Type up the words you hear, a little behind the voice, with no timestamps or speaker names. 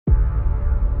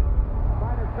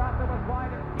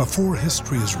Before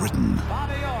history is written,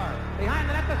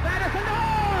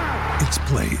 it's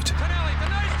played.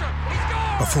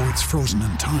 Before it's frozen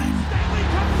in time,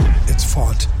 it's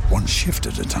fought one shift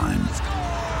at a time.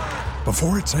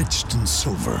 Before it's etched in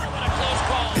silver,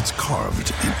 it's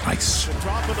carved in ice.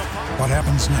 What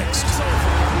happens next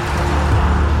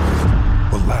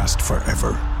will last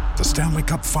forever. The Stanley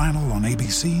Cup Final on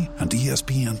ABC and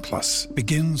ESPN Plus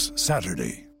begins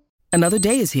Saturday. Another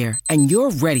day is here, and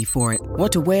you're ready for it.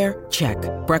 What to wear? Check.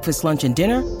 Breakfast, lunch, and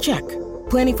dinner? Check.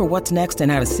 Planning for what's next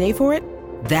and how to save for it?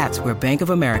 That's where Bank of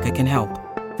America can help.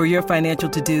 For your financial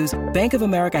to-dos, Bank of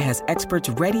America has experts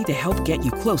ready to help get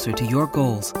you closer to your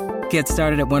goals. Get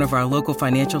started at one of our local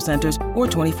financial centers or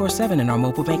 24/7 in our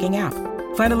mobile banking app.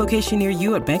 Find a location near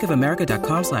you at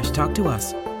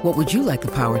bankofamerica.com/talktous. What would you like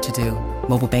the power to do?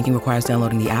 Mobile banking requires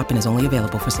downloading the app and is only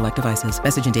available for select devices.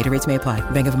 Message and data rates may apply.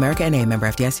 Bank of America N.A., member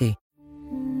FDIC.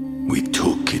 We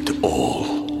took it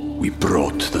all. We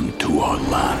brought them to our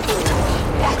land.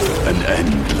 An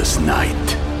endless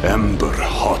night, ember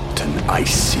hot and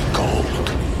icy cold.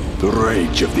 The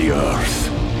rage of the earth.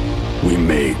 We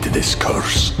made this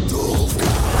curse.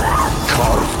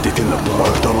 Carved it in the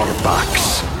blood on our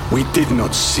backs. We did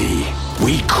not see.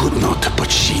 We could not,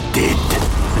 but she did.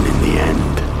 And in the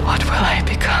end... What will I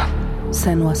become?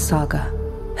 Senua's Saga.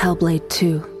 Hellblade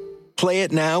 2. Play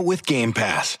it now with Game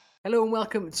Pass. Hello and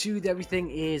welcome to the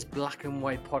Everything is Black and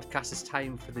White podcast. It's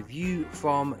time for the view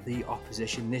from the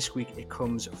opposition. This week it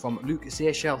comes from Luke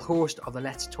Seychelles, host of the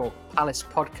Let's Talk Palace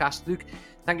podcast. Luke,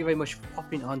 thank you very much for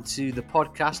popping onto the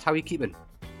podcast. How are you keeping?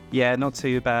 Yeah, not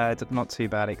too bad.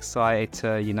 Excited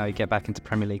to, get back into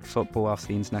Premier League football after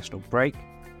the international break.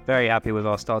 Very happy with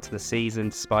our start to the season,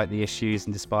 despite the issues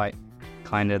and despite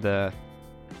kind of the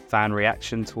fan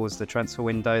reaction towards the transfer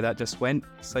window that just went.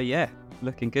 So yeah,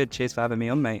 looking good. Cheers for having me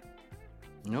on, mate.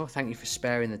 No, thank you for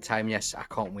sparing the time. Yes, I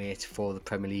can't wait for the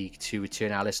Premier League to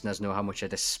return. Our listeners know how much I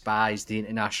despise the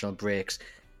international breaks,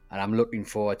 and I'm looking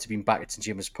forward to being back at St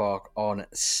James Park on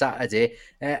Saturday.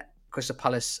 Crystal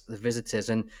Palace, the visitors,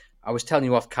 and I was telling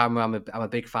you off camera, I'm a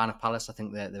big fan of Palace. I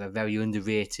think they're a very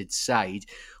underrated side.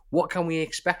 What can we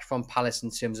expect from Palace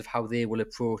in terms of how they will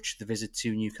approach the visit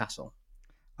to Newcastle?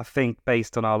 I think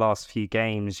based on our last few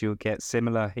games, you'll get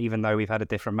similar, even though we've had a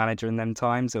different manager in them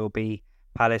times. It'll be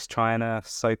Palace trying to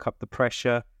soak up the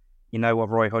pressure. You know what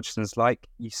Roy Hodgson's like.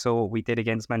 You saw what we did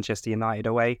against Manchester United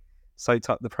away. Soaked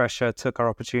up the pressure, took our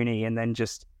opportunity, and then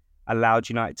just allowed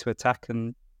United to attack.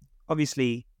 And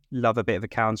obviously love a bit of a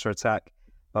counter-attack.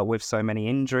 But with so many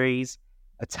injuries,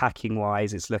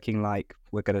 attacking-wise, it's looking like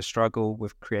we're going to struggle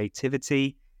with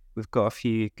creativity. We've got a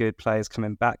few good players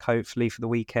coming back, hopefully, for the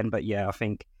weekend. But yeah, I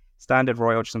think standard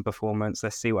Roy Hodgson performance.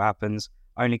 Let's see what happens.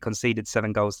 Only conceded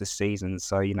 7 goals this season.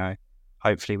 So,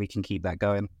 hopefully we can keep that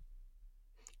going.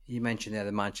 You mentioned there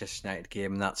the Manchester United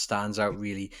game, and that stands out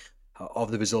really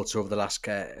of the results over the last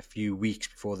few weeks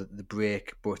before the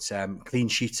break. But clean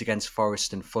sheets against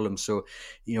Forest and Fulham. So,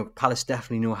 Palace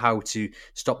definitely know how to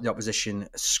stop the opposition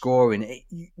scoring.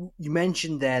 You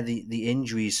mentioned there the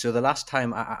injuries. So the last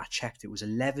time I checked, it was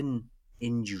 11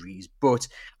 injuries. But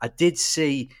I did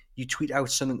see you tweet out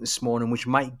something this morning which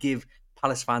might give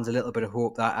Palace fans a little bit of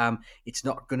hope that it's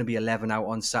not going to be 11 out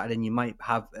on Saturday, and you might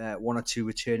have 1 or 2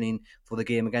 returning for the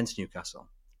game against Newcastle.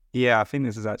 Yeah, I think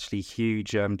this is actually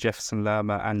huge. Jefferson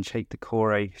Lerma and Cheikh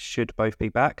Doucouré should both be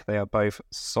back. They are both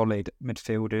solid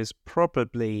midfielders,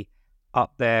 probably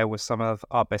up there with some of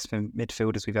our best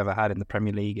midfielders we've ever had in the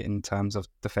Premier League in terms of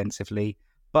defensively,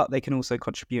 but they can also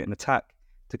contribute in attack.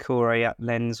 Doucouré at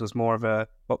Lens was more of a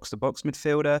box-to-box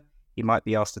midfielder. He might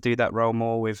be asked to do that role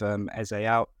more with Eze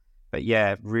out. But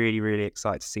yeah, really, really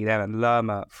excited to see them. And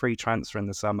Lerma, free transfer in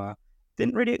the summer.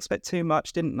 Didn't really expect too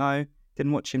much, didn't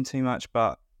watch him too much,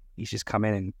 but he's just come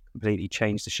in and completely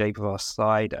changed the shape of our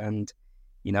side. And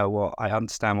you know what? I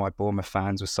understand why Bournemouth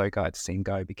fans were so gutted to see him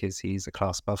go, because he's a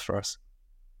class above for us.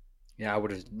 Yeah, I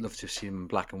would have loved to have seen him in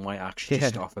black and white, actually,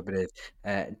 just to offer a bit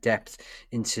of depth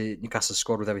into Newcastle's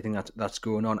squad with everything that's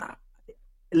going on.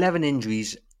 11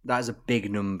 injuries. That is a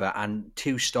big number, and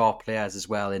 2 star players as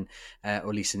well in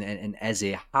Olise and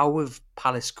Eze. How have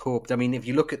Palace coped? I mean, if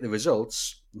you look at the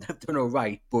results, they've done all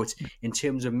right, but in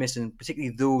terms of missing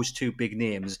particularly those 2 big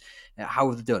names, how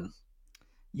have they done?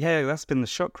 Yeah, that's been the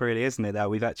shock really, isn't it, that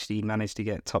we've actually managed to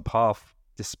get top half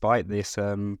despite this.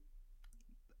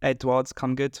 Edouard's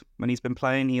come good when he's been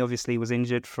playing. He obviously was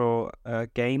injured for a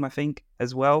game, I think,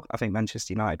 as well. I think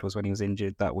Manchester United was when he was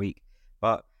injured that week.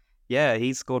 But yeah,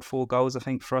 he's scored 4 goals, I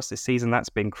think, for us this season. That's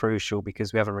been crucial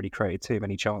because we haven't really created too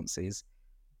many chances.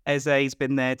 Eze's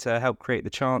been there to help create the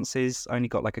chances. Only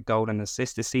got like a goal and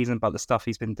assist this season, but the stuff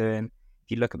he's been doing,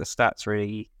 if you look at the stats,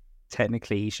 really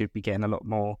technically he should be getting a lot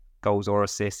more goals or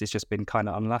assists. It's just been kind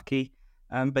of unlucky.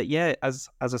 But yeah, as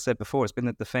I said before, it's been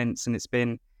the defence, and it's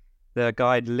been the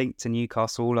guy linked to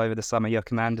Newcastle all over the summer,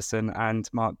 Joachim Andersen and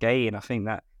Mark Gay. And I think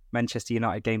that Manchester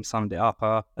United game summed it up.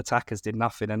 Our attackers did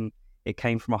nothing, and it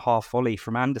came from a half volley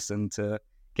from Andersen to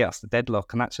get us the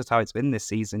deadlock. And that's just how it's been this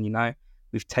season,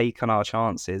 We've taken our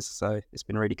chances, so it's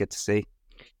been really good to see.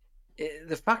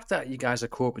 The fact that you guys are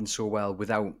coping so well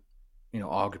without,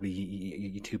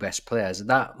 arguably your two best players,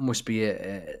 that must be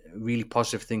a really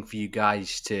positive thing for you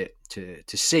guys to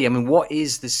see. I mean, what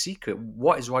is the secret?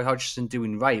 What is Roy Hodgson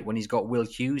doing right when he's got Will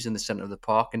Hughes in the centre of the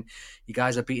park and you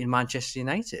guys are beating Manchester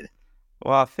United?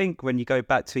 Well, I think when you go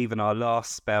back to even our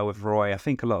last spell with Roy, I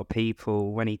think a lot of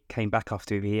people, when he came back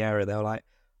after Vieira, they were like,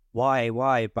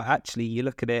 why? But actually, you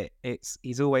look at it,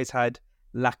 he's always had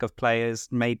lack of players,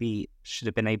 maybe should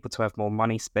have been able to have more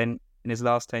money spent in his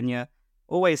last tenure.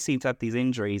 Always seemed to have these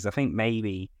injuries. I think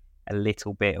maybe a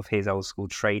little bit of his old school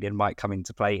trading might come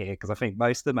into play here, because I think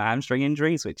most of them are hamstring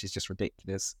injuries, which is just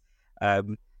ridiculous.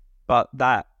 But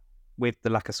that, with the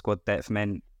lack of squad depth,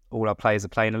 meant all our players are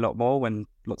playing a lot more when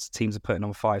lots of teams are putting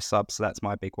on 5 subs, so that's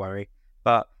my big worry.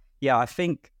 But yeah, I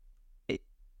think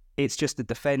it's just the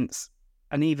defence.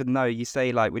 And even though you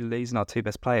say like we're losing our 2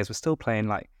 best players, we're still playing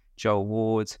like Joel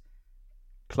Ward,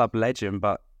 club legend,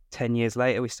 but 10 years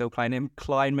later we're still playing him.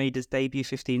 Klein made his debut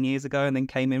 15 years ago and then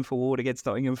came in for Ward against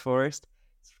Nottingham Forest.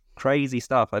 It's crazy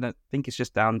stuff. I don't think it's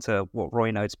just down to what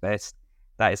Roy knows best.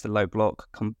 That is the low block,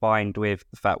 combined with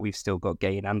the fact we've still got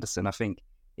Gay and Andersen. I think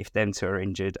if them two are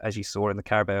injured, as you saw in the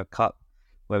Carabao Cup,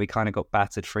 where we kind of got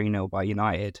battered 3-0 by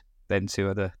United, them two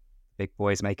are the big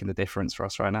boys making the difference for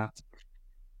us right now.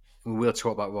 We'll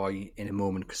talk about Roy in a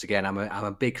moment, because again, I'm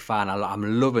a big fan.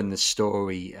 I'm loving the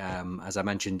story, as I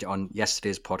mentioned on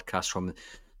yesterday's podcast from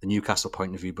the Newcastle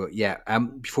point of view. But yeah,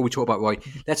 before we talk about Roy,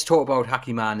 let's talk about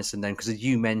Joachim Andersen then, because as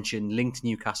you mentioned, linked to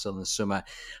Newcastle in the summer,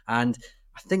 and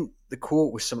I think the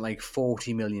quote was something like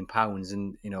 £40 million,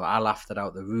 and I laughed it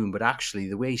out the room. But actually,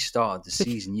 the way he started the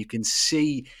season, you can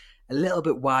see a little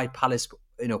bit why Palace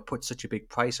put such a big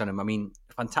price on him. I mean,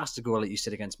 fantastic goal that you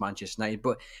said against Manchester United,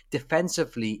 but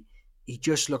defensively, he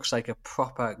just looks like a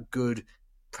proper good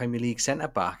Premier League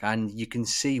centre-back, and you can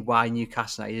see why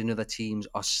Newcastle United and other teams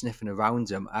are sniffing around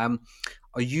him.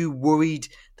 Are you worried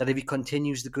that if he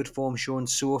continues the good form shown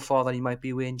so far that he might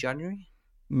be away in January?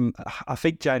 I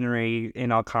think January,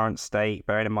 in our current state,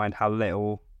 bearing in mind how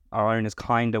little our owners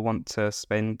kind of want to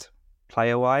spend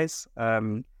player-wise,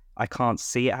 I can't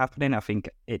see it happening. I think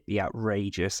it'd be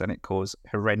outrageous and it cause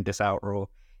horrendous outroar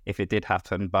if it did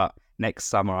happen. But next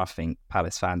summer, I think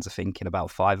Palace fans are thinking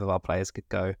about 5 of our players could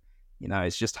go.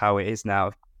 It's just how it is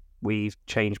now. We've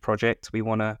changed project. We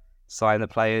want to sign the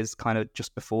players kind of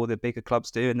just before the bigger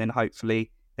clubs do, and then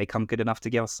hopefully they come good enough to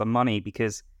give us some money,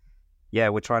 because, yeah,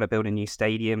 we're trying to build a new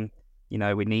stadium.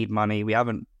 We need money. We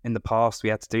haven't, in the past, we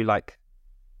had to do like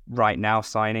right now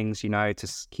signings,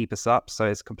 to keep us up. So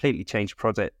it's a completely changed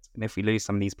project. And if we lose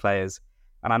some of these players,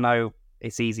 and I know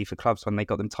it's easy for clubs when they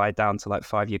got them tied down to like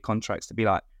 5-year contracts to be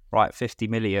like, right, 50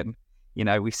 million,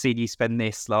 we've seen you spend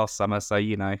this last summer. So,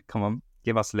 come on,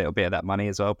 give us a little bit of that money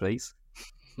as well, please.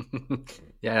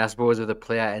 Yeah, I suppose if the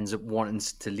player ends up wanting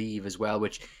to leave as well,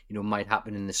 which, might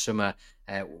happen in the summer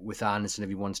with Andersen if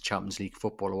he wants Champions League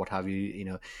football or what have you,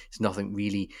 there's nothing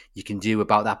really you can do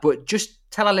about that. But just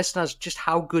tell our listeners, just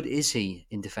how good is he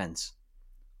in defence?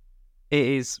 It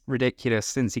is ridiculous.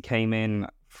 Since he came in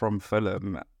from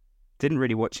Fulham, didn't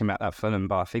really watch him at that Fulham,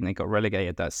 but I think they got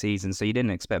relegated that season, so you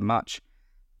didn't expect much.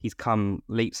 He's come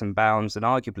leaps and bounds, and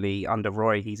arguably under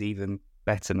Roy, he's even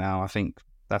better now. I think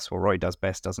that's what Roy does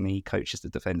best, doesn't he? He coaches the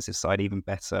defensive side even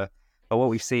better. But what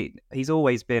we've seen, he's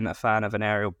always been a fan of an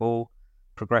aerial ball,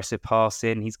 progressive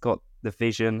passing. He's got the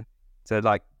vision to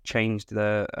like change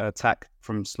the attack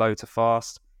from slow to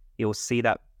fast. He'll see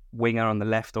that winger on the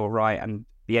left or right and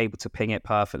be able to ping it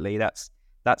perfectly. That's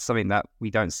something that we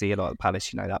don't see a lot at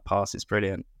Palace. That pass is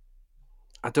brilliant.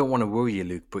 I don't want to worry you,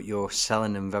 Luke, but you're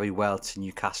selling him very well to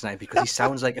Newcastle United, because he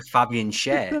sounds like a Fabian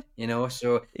Schär,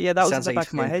 So yeah, that was in the back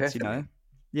of my head,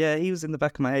 Yeah, he was in the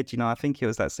back of my head. I think he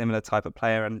was that similar type of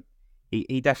player, and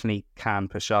he definitely can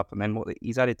push up. And then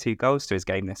he's added 2 goals to his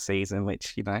game this season,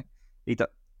 which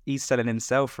he's selling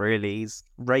himself really. He's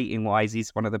rating wise,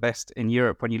 he's one of the best in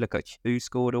Europe when you look at who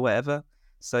scored or whatever.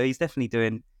 So he's definitely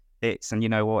doing bits, and you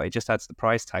know what? It just adds the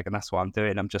price tag, and that's what I'm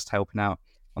doing. I'm just helping out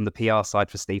on the PR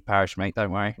side for Steve Parish, mate.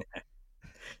 Don't worry.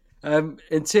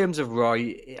 In terms of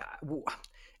Roy,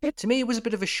 to me, it was a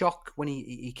bit of a shock when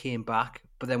he came back.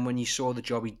 But then when you saw the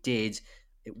job he did,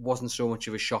 it wasn't so much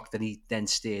of a shock that he then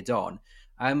stayed on.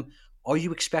 Are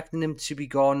you expecting him to be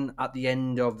gone at the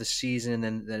end of the season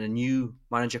and then a new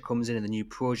manager comes in and the new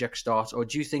project starts? Or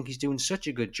do you think he's doing such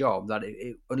a good job that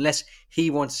unless he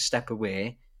wants to step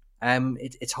away,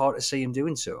 it's hard to see him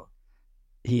doing so?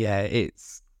 Yeah,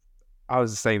 I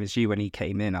was the same as you when he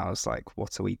came in. I was like,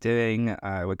 what are we doing?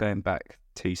 We're going back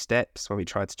 2 steps where we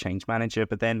tried to change manager,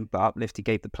 but then the uplift he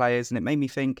gave the players, and it made me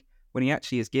think when he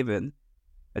actually is given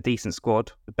a decent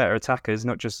squad with better attackers,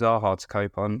 not just Zaha to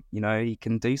cope on, he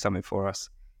can do something for us.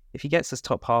 If he gets us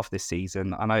top half this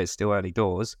season, I know it's still early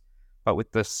doors, but with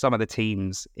some of the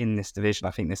teams in this division,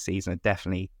 I think this season are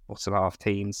definitely bottom half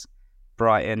teams.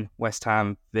 Brighton, West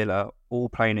Ham, Villa, all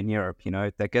playing in Europe,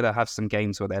 they're going to have some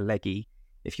games where they're leggy.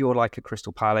 If you're like a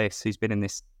Crystal Palace who's been in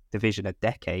this division a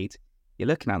decade, you're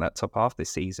looking at that top half this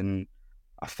season.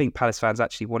 I think Palace fans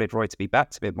actually wanted Roy to be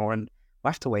backed a bit more, and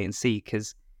we'll have to wait and see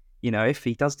because if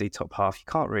he does do top half, you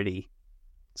can't really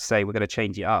say we're going to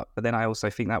change it up. But then I also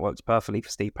think that works perfectly for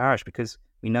Steve Parish because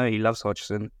we know he loves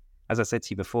Hodgson. As I said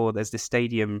to you before, there's this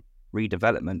stadium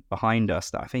redevelopment behind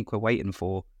us that I think we're waiting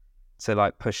for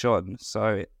to push on.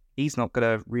 So he's not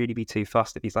going to really be too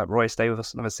fussed if he's like, Roy, stay with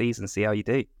us another season, see how you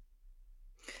do.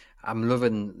 I'm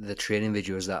loving the training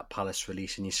videos that Palace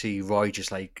release, and you see Roy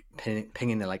just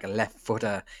pinging like a left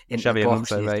footer into the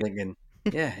box. And you're thinking,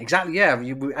 yeah, exactly. Yeah,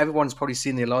 everyone's probably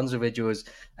seen the Alonso videos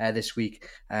this week.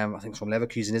 I think it's from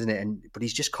Leverkusen, isn't it? But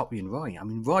he's just copying Roy. I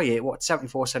mean, Roy,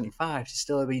 74, 75, he's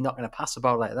still be not going to pass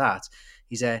about like that.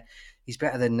 He's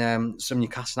better than some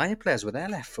Newcastle United players with their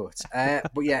left foot.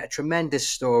 But yeah, a tremendous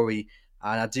story,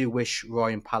 and I do wish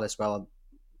Roy and Palace well.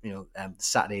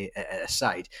 Saturday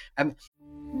aside.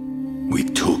 We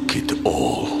took it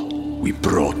all. We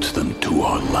brought them to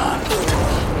our land.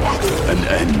 An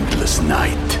endless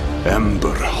night,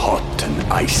 ember hot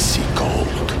and icy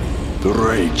cold. The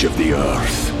rage of the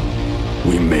earth.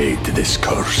 We made this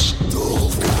curse.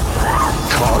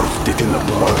 Carved it in the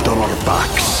blood on our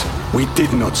backs. We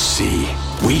did not see.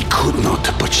 We could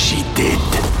not, but she did.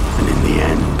 And in the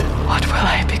end, what will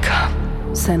I become?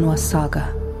 Senwa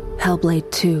Saga. Hellblade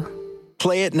 2.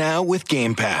 Play it now with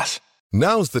Game Pass.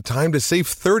 Now's the time to save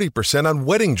 30% on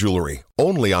wedding jewelry,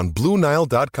 only on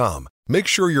BlueNile.com. Make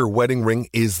sure your wedding ring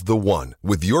is the one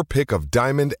with your pick of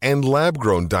diamond and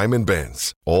lab-grown diamond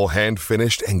bands, all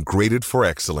hand-finished and graded for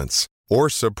excellence. Or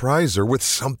surprise her with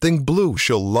something blue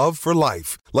she'll love for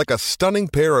life, like a stunning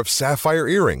pair of sapphire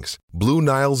earrings. Blue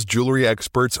Nile's jewelry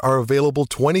experts are available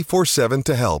 24/7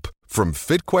 to help, from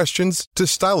fit questions to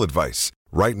style advice.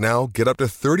 Right now, get up to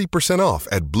 30% off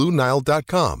at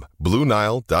BlueNile.com.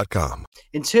 BlueNile.com.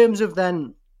 In terms of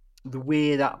then the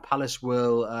way that Palace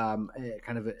will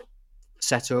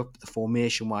set up the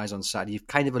formation-wise on Saturday, you've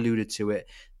kind of alluded to it.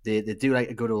 They do like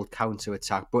a good old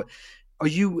counter-attack. But are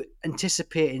you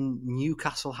anticipating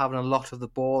Newcastle having a lot of the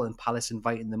ball and Palace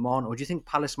inviting them on? Or do you think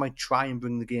Palace might try and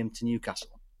bring the game to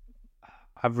Newcastle?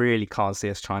 I really can't see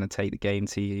us trying to take the game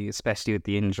to you, especially with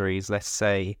the injuries. Let's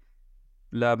say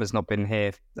Lerma's not been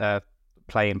here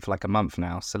playing for like a month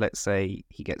now. So let's say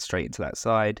he gets straight into that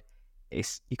side.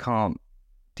 You can't.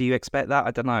 Do you expect that?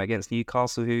 I don't know. Against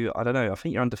Newcastle, who, I don't know, I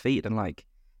think you're undefeated in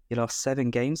your last 7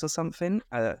 games or something.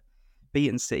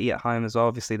 Beaten City at home as well.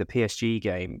 Obviously, the PSG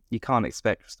game. You can't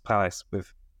expect Crystal Palace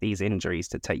with these injuries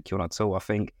to take you on at all. I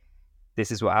think this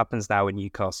is what happens now in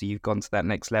Newcastle. You've gone to that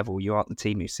next level. You aren't the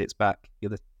team who sits back.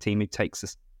 You're the team who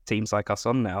takes teams like us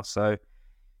on now. So,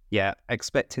 yeah,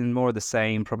 expecting more of the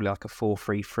same, probably like a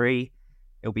 4-3-3.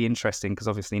 It'll be interesting because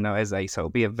obviously no Eze, so it'll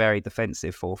be a very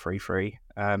defensive 4-3-3.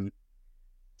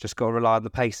 Just got to rely on the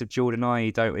pace of Jordan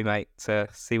Ayew, don't we, mate, to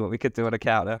see what we could do on a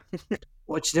counter.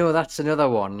 Well, that's another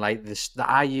one. Like this, the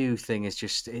Ayew thing is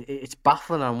just, it's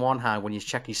baffling on one hand when you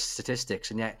check his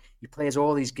statistics, and yet he plays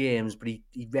all these games, but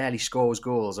he rarely scores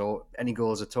goals or any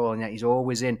goals at all, and yet he's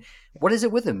always in. What is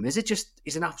it with him? Is it just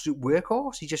he's an absolute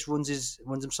workhorse? He just runs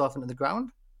himself into the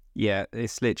ground? Yeah,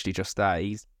 it's literally just that.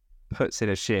 He puts in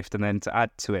a shift, and then to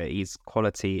add to it, his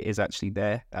quality is actually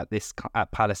there at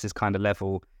Palace's kind of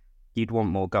level. You'd want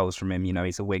more goals from him.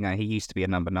 He's a winger. He used to be a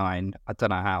number 9. I don't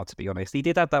know how, to be honest. He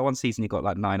did have that one season. He got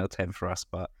like 9 or 10 for us,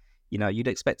 but you'd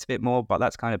expect a bit more. But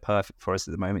that's kind of perfect for us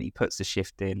at the moment. He puts the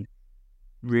shift in.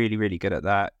 Really, really good at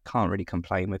that. Can't really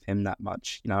complain with him that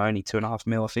much. Only 2.5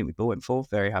 mil. I think we bought him for.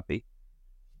 Very happy.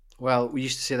 Well, we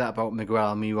used to say that about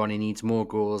Miguel Almiron. He needs more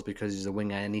goals because he's a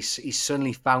winger, and he's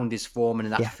suddenly found his form. And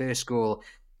that first goal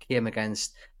came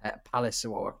against Palace a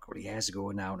couple of years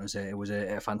ago now. It was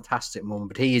a fantastic moment.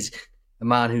 But he is a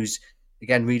man who's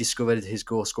again rediscovered his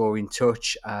goal scoring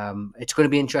touch. It's going to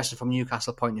be interesting from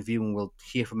Newcastle point of view, and we'll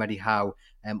hear from Eddie Howe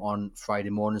on Friday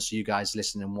morning. So you guys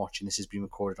listening and watching, this has been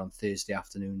recorded on Thursday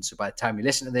afternoon. So by the time you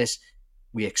listen to this,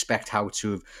 we expect Howe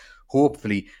to have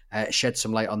hopefully shed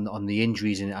some light on the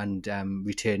injuries and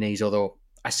returnees. Although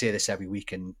I say this every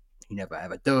week and he never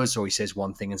ever does, or he says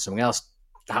one thing and something else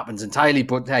happens entirely.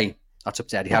 But hey, that's up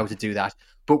to Eddie Howe to do that.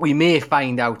 But we may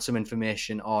find out some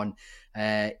information on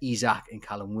Isak and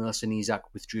Callum Wilson.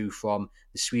 Isak withdrew from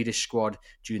the Swedish squad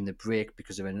during the break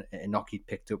because of a knock he'd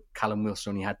picked up. Callum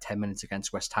Wilson only had 10 minutes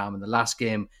against West Ham in the last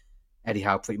game. Eddie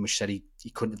Howe pretty much said he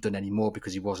couldn't have done any more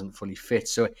because he wasn't fully fit.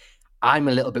 So I'm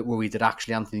a little bit worried that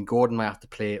actually Anthony Gordon might have to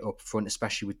play up front,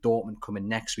 especially with Dortmund coming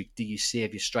next week. Do you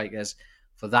save your strikers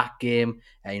for that game?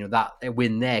 That a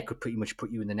win there could pretty much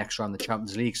put you in the next round of the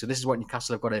Champions League. So this is what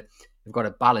Newcastle have got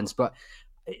to balance. But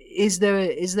is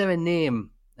there a name,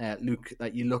 Luke,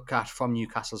 that you look at from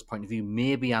Newcastle's point of view?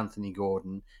 Maybe Anthony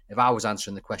Gordon. If I was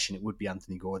answering the question, it would be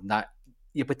Anthony Gordon. That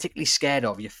you're particularly scared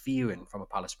of, you're fearing from a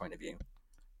Palace point of view.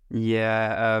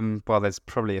 Yeah, well, there's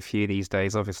probably a few these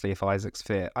days, obviously, if Isaac's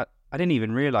fit. I didn't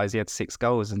even realise he had 6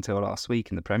 goals until last week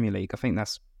in the Premier League. I think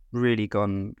that's really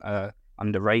gone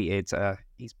underrated.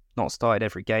 He's not started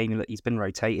every game. He's been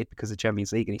rotated because of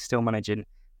Champions League and he's still managing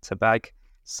to bag.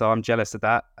 So I'm jealous of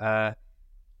that.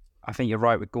 I think you're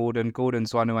right with Gordon.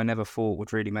 Gordon's one who I never thought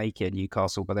would really make it at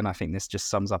Newcastle, but then I think this just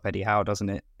sums up Eddie Howe, doesn't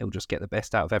it? He'll just get the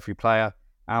best out of every player.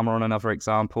 Almiron, another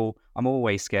example. I'm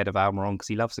always scared of Almiron because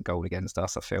he loves a goal against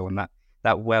us, I feel. And that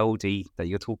weldy that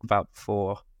you were talking about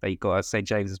before that you got at St.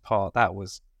 James's Park, that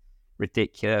was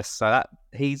ridiculous. So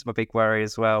he's my big worry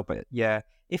as well. But yeah,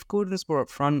 if Gordon's more up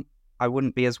front, I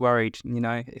wouldn't be as worried.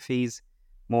 If he's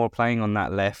more playing on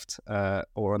that left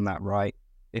or on that right,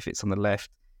 if it's on the left,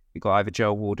 we've got either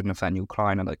Joel Ward and Nathaniel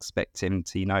Klein. I'd expect him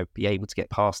to, be able to get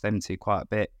past them two quite a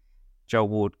bit. Joel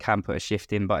Ward can put a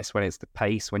shift in, but it's when it's the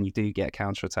pace, when you do get a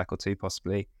counter-attack or two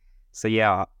possibly. So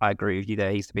yeah, I agree with you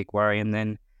there. He's the big worry. And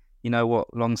then,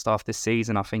 Longstaff this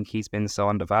season, I think he's been so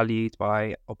undervalued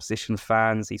by opposition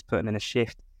fans. He's putting in a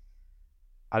shift.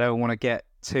 I don't want to get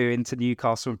too into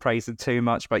Newcastle and praise him too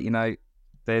much, but,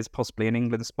 there's possibly an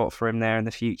England spot for him there in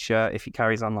the future if he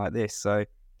carries on like this. So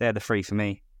they're the 3 for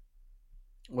me.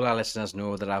 Well, our listeners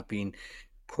know that I've been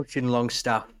pushing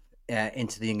Longstaff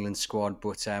into the England squad,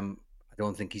 but I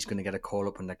don't think he's going to get a call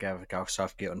up under Gareth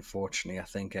Southgate, unfortunately. I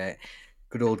think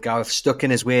good old Gareth stuck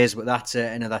in his ways, but that's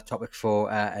another topic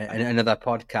for another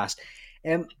podcast.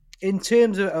 In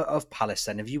terms of Palace,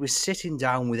 then, if you were sitting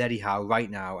down with Eddie Howe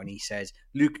right now and he says,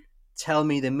 Luke, tell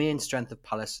me the main strength of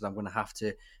Palace that I'm going to have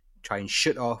to try and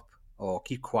shut up or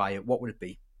keep quiet, what would it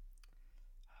be?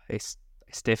 It's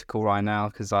difficult right now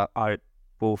because I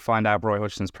will find out Roy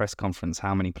Hodgson's press conference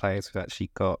how many players we've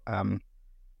actually got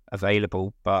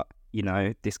available, but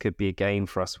this could be a game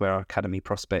for us where our academy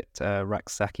prospect,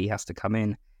 Raksaki, has to come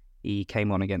in. He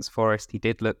came on against Forest. He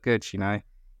did look good,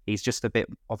 He's just a bit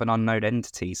of an unknown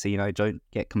entity. So, don't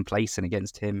get complacent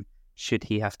against him should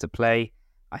he have to play.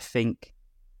 I think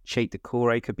Sheikh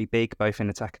Doucouré could be big, both in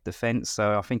attack and defence.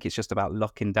 So I think it's just about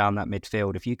locking down that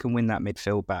midfield. If you can win that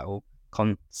midfield battle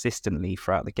consistently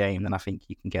throughout the game, then I think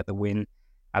you can get the win.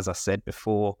 As I said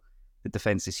before, the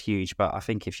defence is huge. But I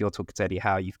think if you're talking to Eddie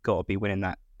Howe, you've got to be winning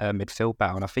that midfield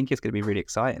battle, and I think it's going to be really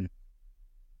exciting.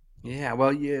 Yeah, well,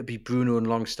 it'd be Bruno and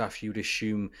Longstaff, you'd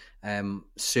assume,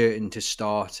 certain to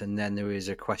start, and then there is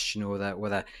a question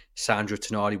whether Sandro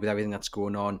Tonali, with everything that's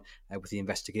going on with the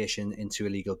investigation into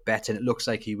illegal betting, it looks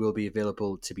like he will be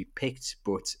available to be picked,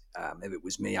 but if it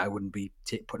was me, I wouldn't be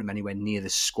putting him anywhere near the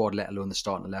squad, let alone the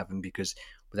starting 11, because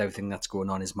with everything that's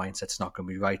going on, his mindset's not going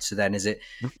to be right. So then is it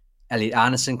Elliot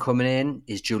Andersen coming in?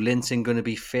 Is Joe Linton going to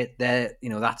be fit there?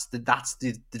 That's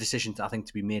the decision I think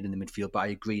to be made in the midfield. But I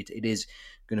agree, it is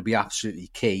going to be absolutely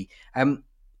key.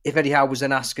 If Eddie Howe was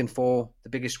then asking for the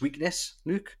biggest weakness,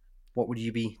 Luke, what would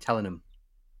you be telling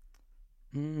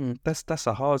him? That's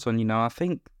a hard one. I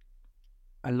think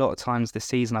a lot of times this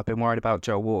season I've been worried about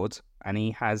Joe Ward, and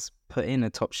he has put in a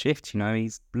top shift.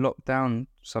 He's locked down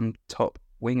some top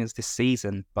wingers this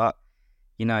season. But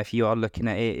if you are looking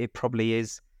at it, it probably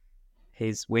is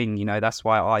his wing. That's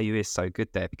why Ayew is so good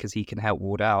there, because he can help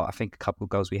Ward out. I think a couple of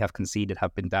goals we have conceded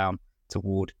have been down to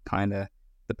Ward. Kind of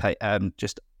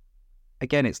just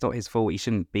again, it's not his fault. He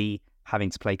shouldn't be having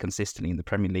to play consistently in the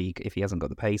Premier League if he hasn't got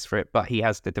the pace for it. But he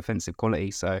has the defensive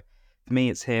quality. So for me,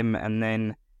 it's him. And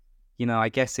then I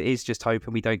guess it is just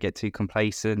hoping we don't get too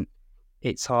complacent.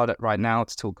 It's hard right now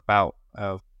to talk about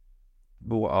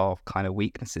what our kind of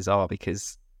weaknesses are,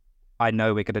 because I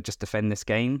know we're going to just defend this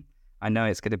game. I know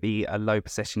it's going to be a low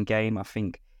possession game. I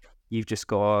think you've just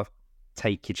got to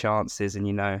take your chances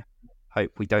and,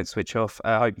 hope we don't switch off.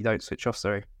 Hope you don't switch off,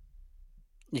 sorry.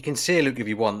 You can say, look, if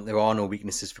you want, there are no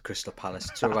weaknesses for Crystal Palace.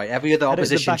 It's all right. Every other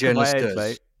opposition journalist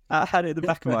does. I had it in the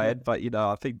back of my head, but,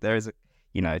 I think there is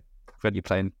when you're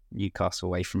playing Newcastle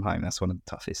away from home, that's one of the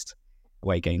toughest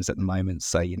away games at the moment.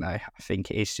 So, I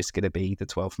think it is just going to be the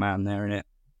 12th man there, isn't it?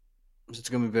 So it's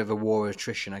going to be a bit of a war of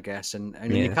attrition, I guess. And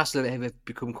Newcastle have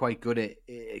become quite good at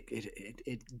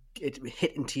it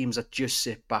hitting teams that just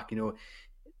sit back.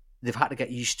 They've had to get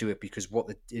used to it, because what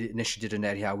they initially did in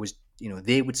Eddie Howe was,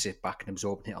 they would sit back and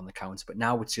absorb and hit on the counter. But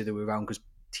now it's the other way around, because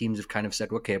teams have kind of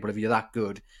said, okay, but if you're that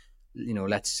good,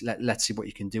 let's see what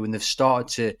you can do. And they've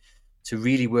started to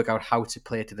really work out how to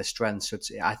play to their strengths. So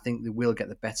I think they will get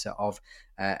the better of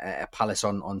a Palace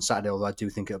on Saturday, although I do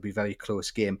think it'll be a very close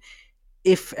game.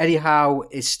 If Eddie Howe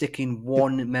is sticking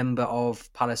one member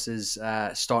of Palace's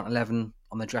starting 11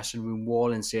 on the dressing room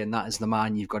wall and saying that is the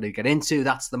man you've got to get into,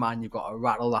 that's the man you've got to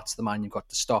rattle, that's the man you've got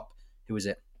to stop, who is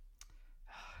it?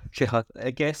 Yeah,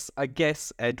 I guess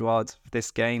Edouard for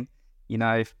this game.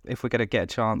 If we're going to get a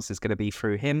chance, it's going to be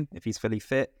through him if he's fully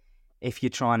fit. If you're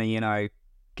trying to,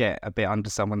 get a bit under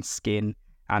someone's skin,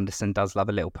 Andersen does love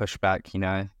a little pushback.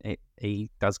 He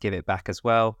does give it back as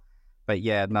well. But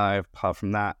yeah, no, apart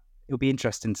from that, it'll be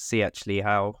interesting to see actually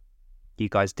how you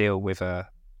guys deal with our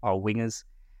wingers.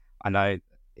 I know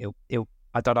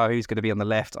I don't know who's going to be on the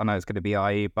left. I know it's going to be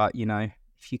IE, but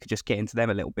if you could just get into them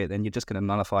a little bit, then you're just going to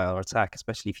nullify our attack,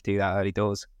 especially if you do that early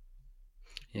doors.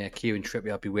 Yeah, Kieran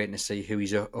Trippier, I'll be waiting to see who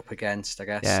he's up against, I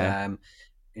guess. Yeah.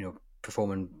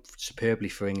 Performing superbly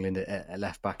for England at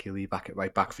left back. He'll be back at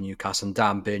right back for Newcastle. And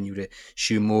Dan Burn, you to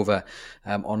shoe him over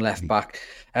on left back.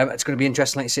 It's going to be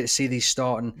interesting, like you say, to see these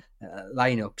starting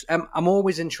lineups. I'm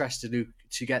always interested, Luke,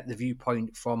 to get the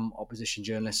viewpoint from opposition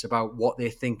journalists about what they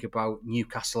think about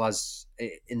Newcastle as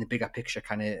in the bigger picture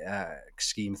kind of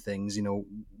scheme of things.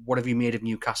 What have you made of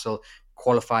Newcastle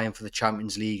qualifying for the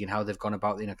Champions League and how they've gone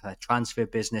about kind of transfer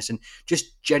business and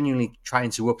just genuinely trying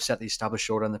to upset the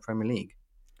established order in the Premier League?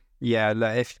 Yeah,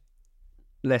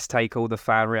 let's take all the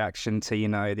fan reaction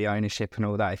to, the ownership and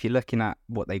all that. If you're looking at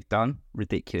what they've done,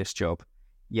 ridiculous job.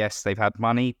 Yes, they've had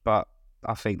money, but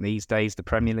I think these days, the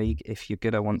Premier League, if you're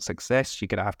going to want success, you're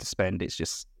going to have to spend. It's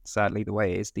just sadly the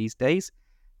way it is these days.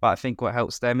 But I think what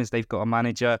helps them is they've got a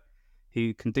manager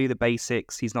who can do the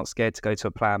basics. He's not scared to go to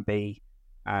a plan B.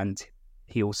 And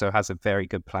he also has a very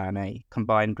good plan A,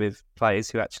 combined with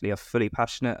players who actually are fully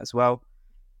passionate as well.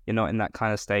 You're not in that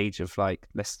kind of stage of let's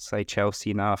say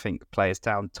Chelsea now. I think players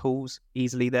down tools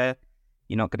easily there.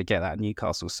 You're not going to get that at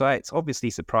Newcastle. So it's obviously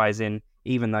surprising,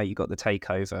 even though you got the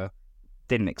takeover.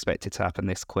 Didn't expect it to happen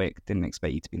this quick. Didn't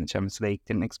expect you to be in the Champions League.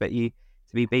 Didn't expect you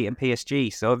to be beating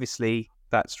PSG. So obviously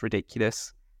that's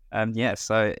ridiculous.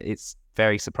 So it's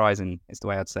very surprising is the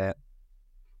way I'd say it.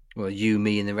 Well, you,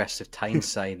 me, and the rest of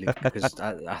Tyneside, Luke, because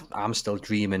I'm still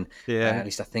dreaming. At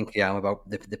least I think I am about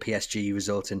the PSG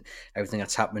result and everything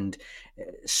that's happened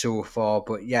so far.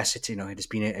 But yes, it has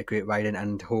been a great ride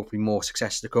and hopefully more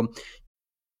success to come.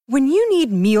 When you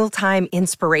need mealtime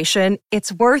inspiration,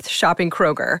 it's worth shopping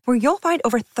Kroger, where you'll find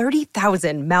over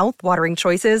 30,000 mouth-watering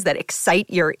choices that excite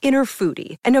your inner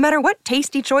foodie. And no matter what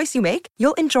tasty choice you make,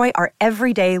 you'll enjoy our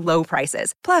everyday low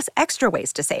prices, plus extra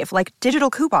ways to save, like digital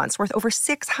coupons worth over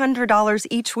 $600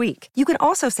 each week. You can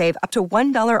also save up to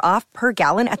 $1 off per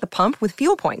gallon at the pump with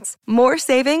fuel points. More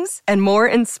savings and more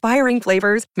inspiring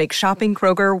flavors make shopping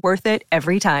Kroger worth it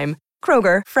every time.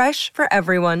 Kroger, fresh for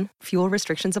everyone. Fuel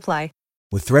restrictions apply.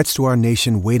 With threats to our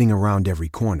nation waiting around every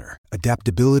corner,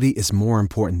 adaptability is more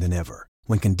important than ever.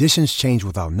 When conditions change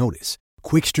without notice,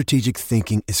 quick strategic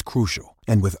thinking is crucial.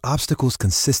 And with obstacles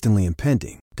consistently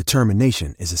impending,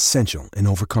 determination is essential in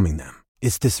overcoming them.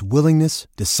 It's this willingness,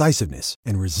 decisiveness,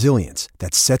 and resilience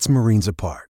that sets Marines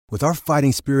apart. With our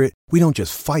fighting spirit, we don't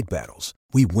just fight battles,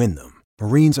 we win them.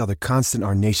 Marines are the constant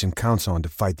our nation counts on to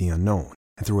fight the unknown.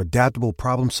 And through adaptable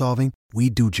problem solving, we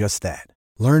do just that.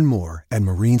 Learn more at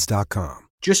marines.com.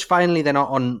 Just finally then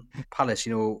on Palace,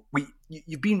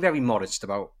 you've been very modest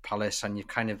about Palace and you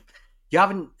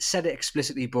haven't said it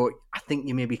explicitly, but I think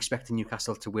you may be expecting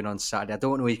Newcastle to win on Saturday. I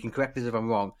don't know, you can correct us if I'm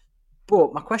wrong.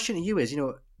 But my question to you is,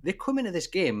 they come into this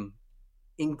game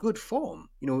in good form.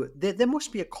 There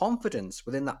must be a confidence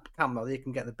within that camp that they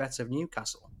can get the better of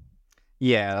Newcastle.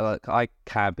 Yeah, look, I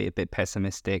can be a bit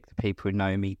pessimistic. The people who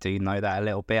know me do know that a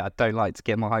little bit. I don't like to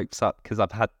get my hopes up because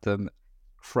I've had them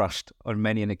crushed on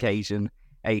many an occasion,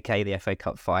 aka the FA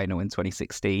Cup final in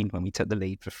 2016 when we took the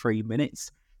lead for 3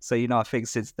 minutes. So, I think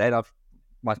since then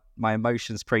my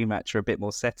emotions pre-match are a bit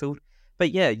more settled. But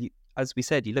yeah, as we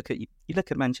said, you look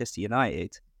at Manchester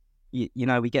United, we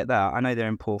get that. I know they're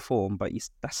in poor form, but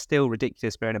that's still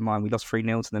ridiculous bearing in mind we lost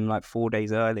 3-0 to them 4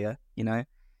 days earlier,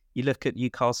 You look at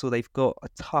Newcastle, they've got a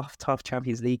tough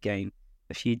Champions League game in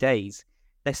a few days.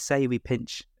 Let's say we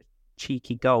pinch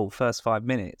cheeky goal first 5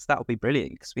 minutes, that would be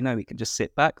brilliant because we know we can just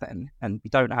sit back then and we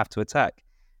don't have to attack.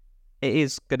 It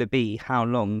is going to be how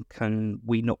long can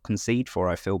we not concede for,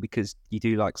 I feel, because you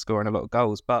do like scoring a lot of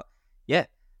goals. But yeah,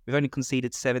 we've only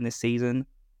conceded 7 this season.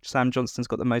 Sam Johnston's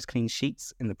got the most clean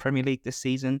sheets in the Premier League this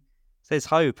season. So there's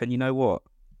hope. And you know what?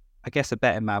 I guess a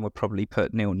better man would probably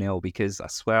put 0-0 because I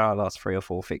swear our last 3 or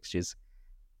 4 fixtures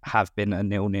have been a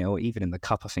 0-0. Even in the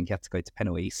Cup, I think you have to go to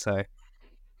penalties. So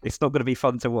it's not going to be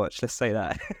fun to watch. Let's say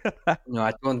that. No,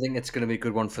 I don't think it's going to be a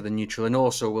good one for the neutral. And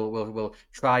also, we'll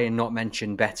try and not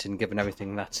mention betting, given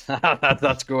everything that's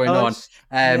going on.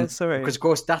 Yeah, sorry. Because of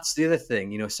course that's the other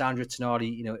thing. You know, Sandro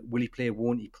Tonali. Will he play?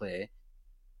 Won't he play?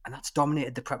 And that's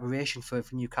dominated the preparation for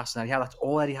Newcastle. Yeah, that's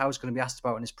all Eddie Howe's going to be asked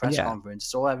about in his press conference.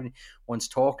 It's all everyone's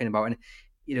talking about. And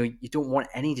you know, you don't want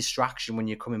any distraction when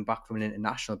you're coming back from an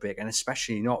international break, and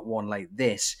especially not one like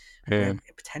this. Where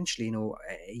potentially, you know,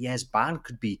 a year's ban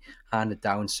could be handed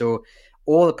down. So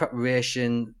all the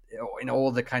preparation,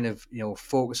 all the kind of, you know,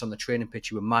 focus on the training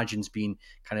pitch you imagine's been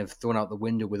kind of thrown out the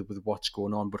window with what's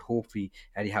going on. But hopefully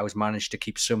Eddie Howe's managed to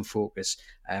keep some focus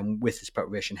with his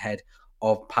preparation ahead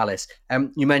of Palace.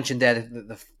 You mentioned there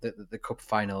the cup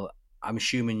final. I'm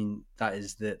assuming that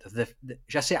is the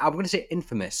should I say, I'm going to say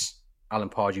infamous Alan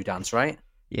Pardew dance, right?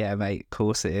 Yeah, mate, of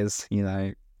course it is. You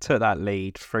know, took that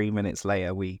lead, 3 minutes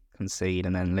later we concede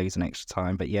and then lose an extra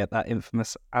time. But yeah, that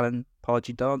infamous Alan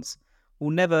Pardew dance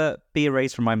will never be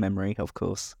erased from my memory, of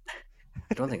course.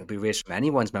 I don't think it'll be erased from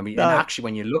anyone's memory. No. And actually,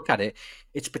 when you look at it,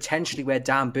 it's potentially where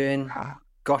Dan Burn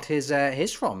got his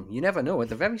from. You never know.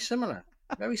 They're very similar.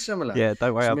 Very similar. Yeah,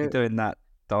 don't worry, I'll be doing that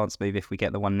dance move if we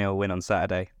get the 1-0 win on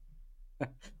Saturday.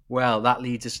 Well, that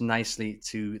leads us nicely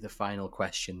to the final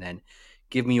question then.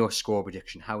 Give me your score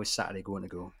prediction. How is Saturday going to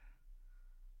go?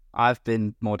 I've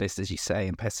been modest, as you say,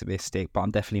 and pessimistic, but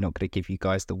I'm definitely not going to give you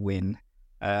guys the win.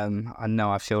 I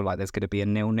know I feel like there's going to be a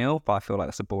 0-0, but I feel like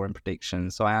that's a boring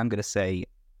prediction. So I am going to say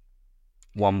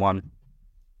 1-1.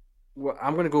 Well,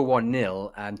 I'm going to go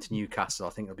 1-0 to Newcastle. I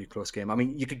think it'll be a close game. I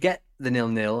mean, you could get the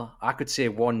 0-0. I could say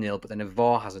 1-0, but then if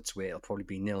VAR has its way, it'll probably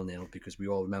be 0-0 because we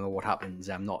all remember what happened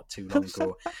not too long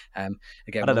ago.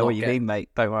 Again, I don't know what you mean, mate.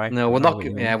 Don't worry. No, we'll not.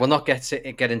 Yeah, we'll not get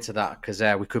into that because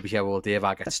we could be here all day if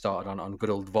I get started on good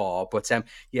old VAR. But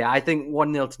yeah, I think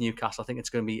 1-0 to Newcastle. I think it's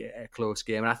going to be a close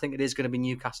game, and I think it is going to be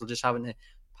Newcastle just having to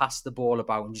pass the ball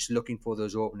about and just looking for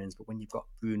those openings. But when you've got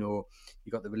Bruno,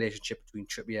 you've got the relationship between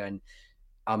Trippier and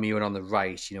Almiron on the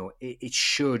right, you know, it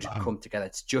should come together.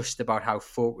 It's just about how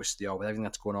focused they are with everything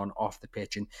that's going on off the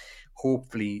pitch, and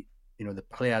hopefully, you know, the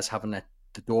players haven't let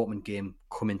the Dortmund game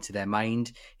come into their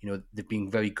mind. You know, they've been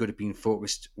very good at being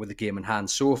focused with the game in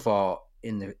hand so far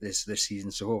in this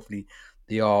season. So hopefully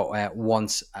they are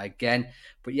once again.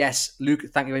 But yes, Luke,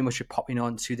 thank you very much for popping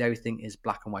on to the Everything is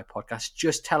Black and White podcast.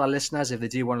 Just tell our listeners, if they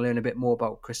do want to learn a bit more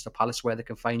about Crystal Palace, where they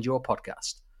can find your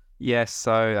podcast. Yes,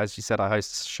 so as you said, I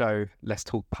host a show, Let's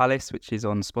Talk Palace, which is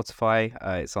on Spotify.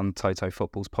 It's on Toto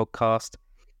Football's podcast.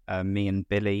 Me and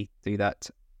Billy do that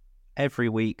every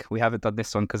week. We haven't done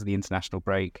this one because of the international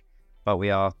break, but we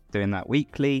are doing that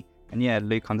weekly. And yeah,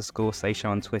 Luke_Station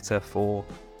on Twitter for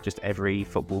just every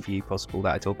football view possible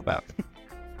that I talk about.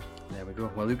 There we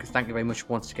go. Well, Lucas, thank you very much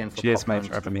once again for Cheers, popping mate,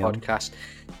 for on having me podcast.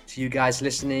 To you guys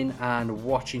listening and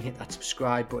watching, hit that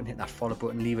subscribe button, hit that follow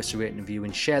button, leave us a rating and review,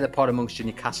 and share the pod amongst your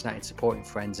Newcastle United supporting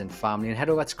friends and family. And head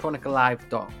over to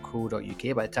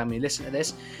chroniclelive.co.uk. By the time you listen to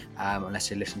this, unless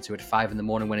you listen to it at 5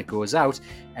 a.m. when it goes out,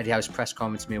 Eddie Howe's press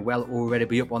conference may well already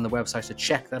be up on the website, so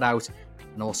check that out.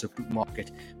 And also bookmark it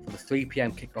for the 3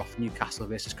 p.m. kickoff Newcastle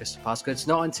versus Crystal Palace. It's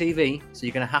not on TV, so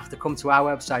you're going to have to come to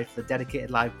our website for the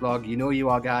dedicated live blog. You know you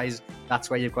are, guys. That's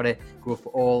where you've got to go for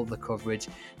all the coverage.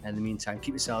 And in the meantime,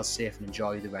 keep yourselves safe and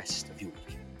enjoy the rest of your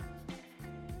week.